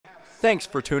Thanks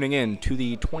for tuning in to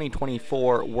the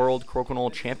 2024 World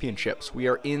Crokinole Championships. We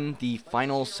are in the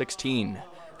final 16.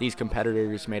 These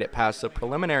competitors made it past the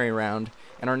preliminary round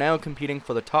and are now competing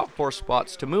for the top 4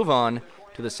 spots to move on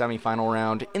to the semifinal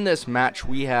round. In this match,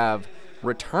 we have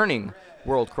returning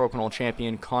World Crokinole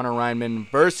champion Connor Reinman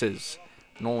versus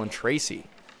Nolan Tracey.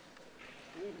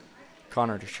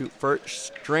 Connor to shoot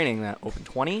first, draining that open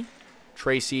 20.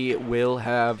 Tracey will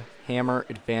have hammer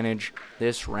advantage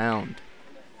this round.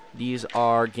 These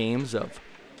are games of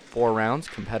 4 rounds.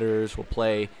 Competitors will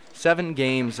play 7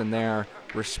 games in their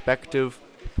respective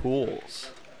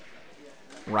pools.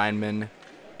 Reinman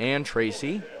and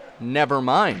Tracey, never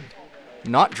mind,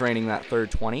 not draining that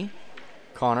third 20.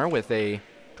 Connor with a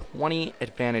 20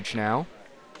 advantage now.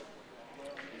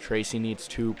 Tracey needs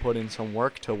to put in some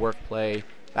work to work play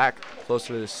back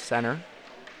closer to the center.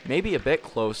 Maybe a bit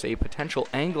close, a potential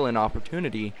angle and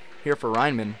opportunity here for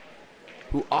Reinman,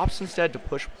 who opts instead to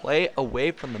push play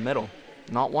away from the middle,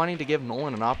 not wanting to give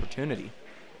Nolan an opportunity.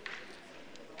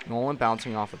 Nolan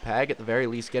bouncing off a peg, at the very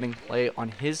least getting play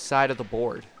on his side of the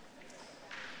board.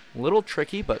 A little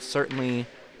tricky, but certainly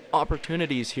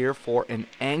opportunities here for an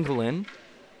angle in.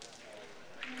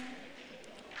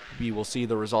 We will see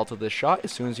the result of this shot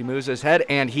as soon as he moves his head,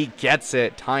 and he gets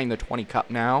it, tying the 20 cup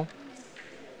now.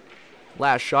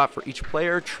 Last shot for each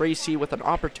player. Tracey with an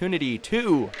opportunity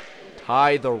to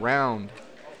tie the round.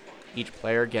 Each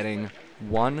player getting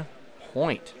 1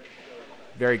 point.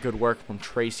 Very good work from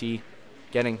Tracey,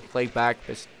 getting play back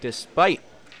despite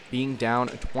being down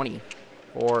a 20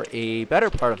 for a better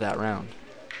part of that round.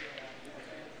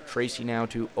 Tracey now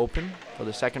to open for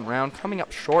the second round, coming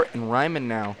up short, and Reinman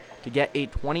now to get a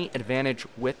 20 advantage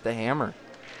with the hammer.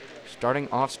 Starting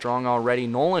off strong already.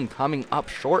 Nolan coming up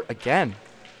short again,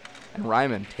 and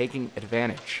Reinman taking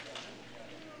advantage.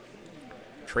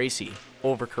 Tracey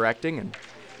overcorrecting, and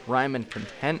Reinman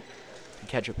content to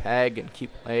catch a peg and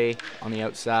keep play on the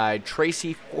outside.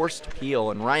 Tracey forced to peel,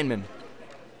 and Reinman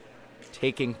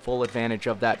taking full advantage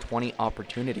of that 20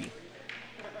 opportunity.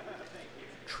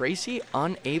 Tracey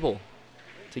unable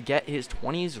to get his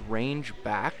 20's range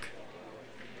back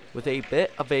with a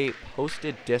bit of a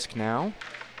posted disc now.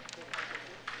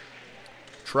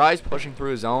 Tries pushing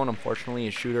through his own. Unfortunately,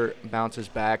 his shooter bounces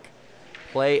back.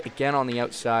 Play again on the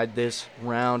outside. This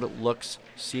round looks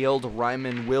sealed.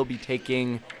 Reinman will be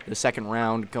taking the second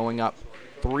round, going up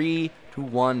 3-1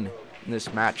 in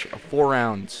this match of 4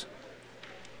 rounds.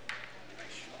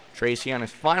 Tracey on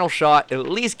his final shot, at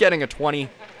least getting a 20,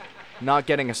 not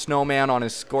getting a snowman on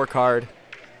his scorecard.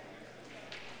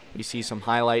 We see some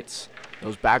highlights,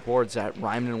 those backboards that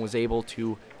Reinman was able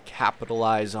to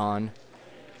capitalize on.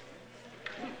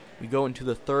 We go into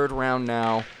the third round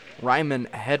now.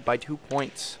 Reinman ahead by 2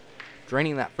 points,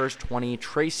 draining that first 20.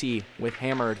 Tracey with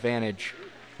hammer advantage,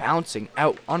 bouncing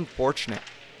out, unfortunate.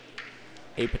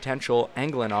 A potential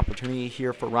angling opportunity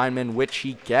here for Reinman, which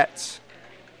he gets.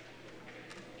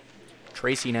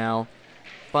 Tracey now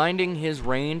finding his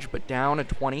range, but down a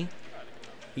 20.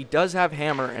 He does have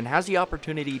hammer and has the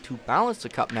opportunity to balance the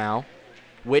cup now,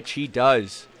 which he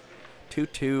does.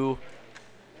 2-2.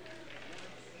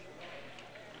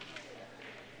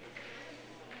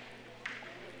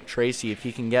 Tracey, if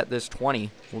he can get this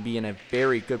 20, will be in a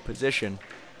very good position.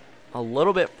 A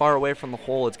little bit far away from the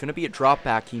hole. It's going to be a drop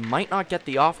back. He might not get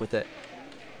the off with it.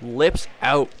 Lips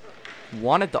out.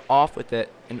 Wanted the off with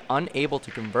it and unable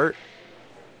to convert.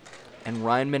 And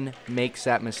Reinman makes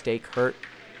that mistake hurt.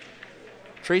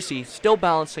 Tracey still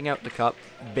balancing out the cup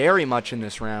very much in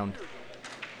this round.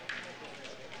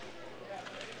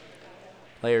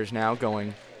 Players now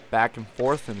going back and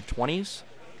forth in the 20s.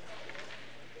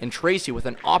 And Tracey with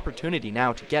an opportunity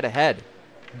now to get ahead.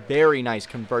 Very nice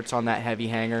converts on that heavy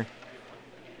hanger.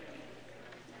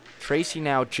 Tracey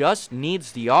now just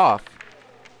needs the off,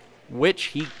 which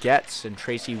he gets, and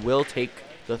Tracey will take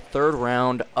the third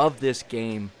round of this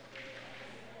game,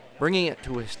 bringing it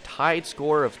to a tied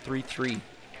score of 3-3.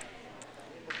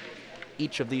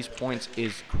 Each of these points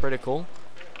is critical,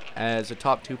 as the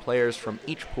top 2 players from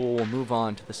each pool will move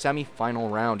on to the semi-final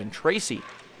round, and Tracey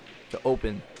to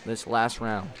open this last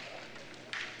round,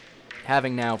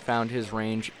 having now found his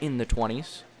range in the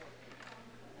 20s.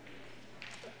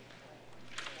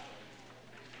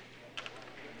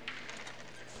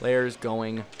 Players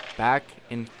going back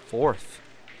and forth.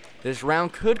 This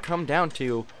round could come down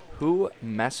to who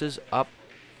messes up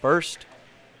first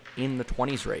in the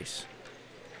 20s race.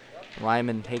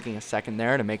 Reinman taking a second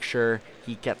there to make sure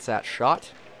he gets that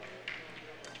shot.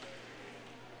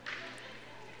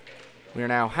 We are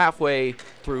now halfway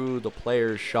through the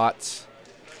players' shots.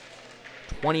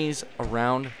 20s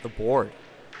around the board.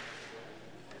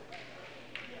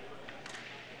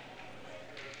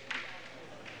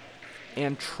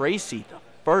 And Tracey, the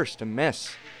first to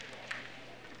miss.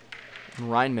 And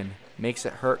Reinman makes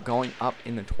it hurt going up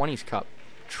in the 20s cup.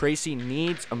 Tracey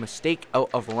needs a mistake out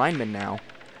of Reinman now.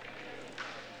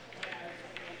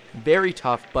 Very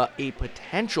tough, but a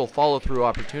potential follow-through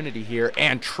opportunity here,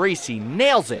 and Tracey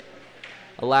nails it.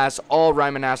 Alas, all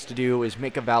Reinman has to do is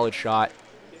make a valid shot,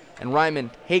 and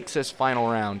Reinman takes this final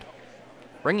round,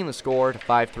 bringing the score to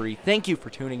 5-3. Thank you for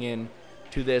tuning in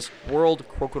to this World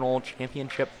Crokinole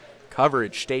Championship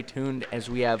coverage. Stay tuned as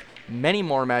we have many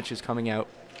more matches coming out.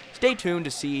 Stay tuned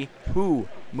to see who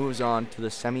moves on to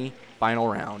the semi-final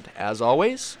round. As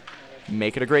always,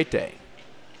 make it a great day.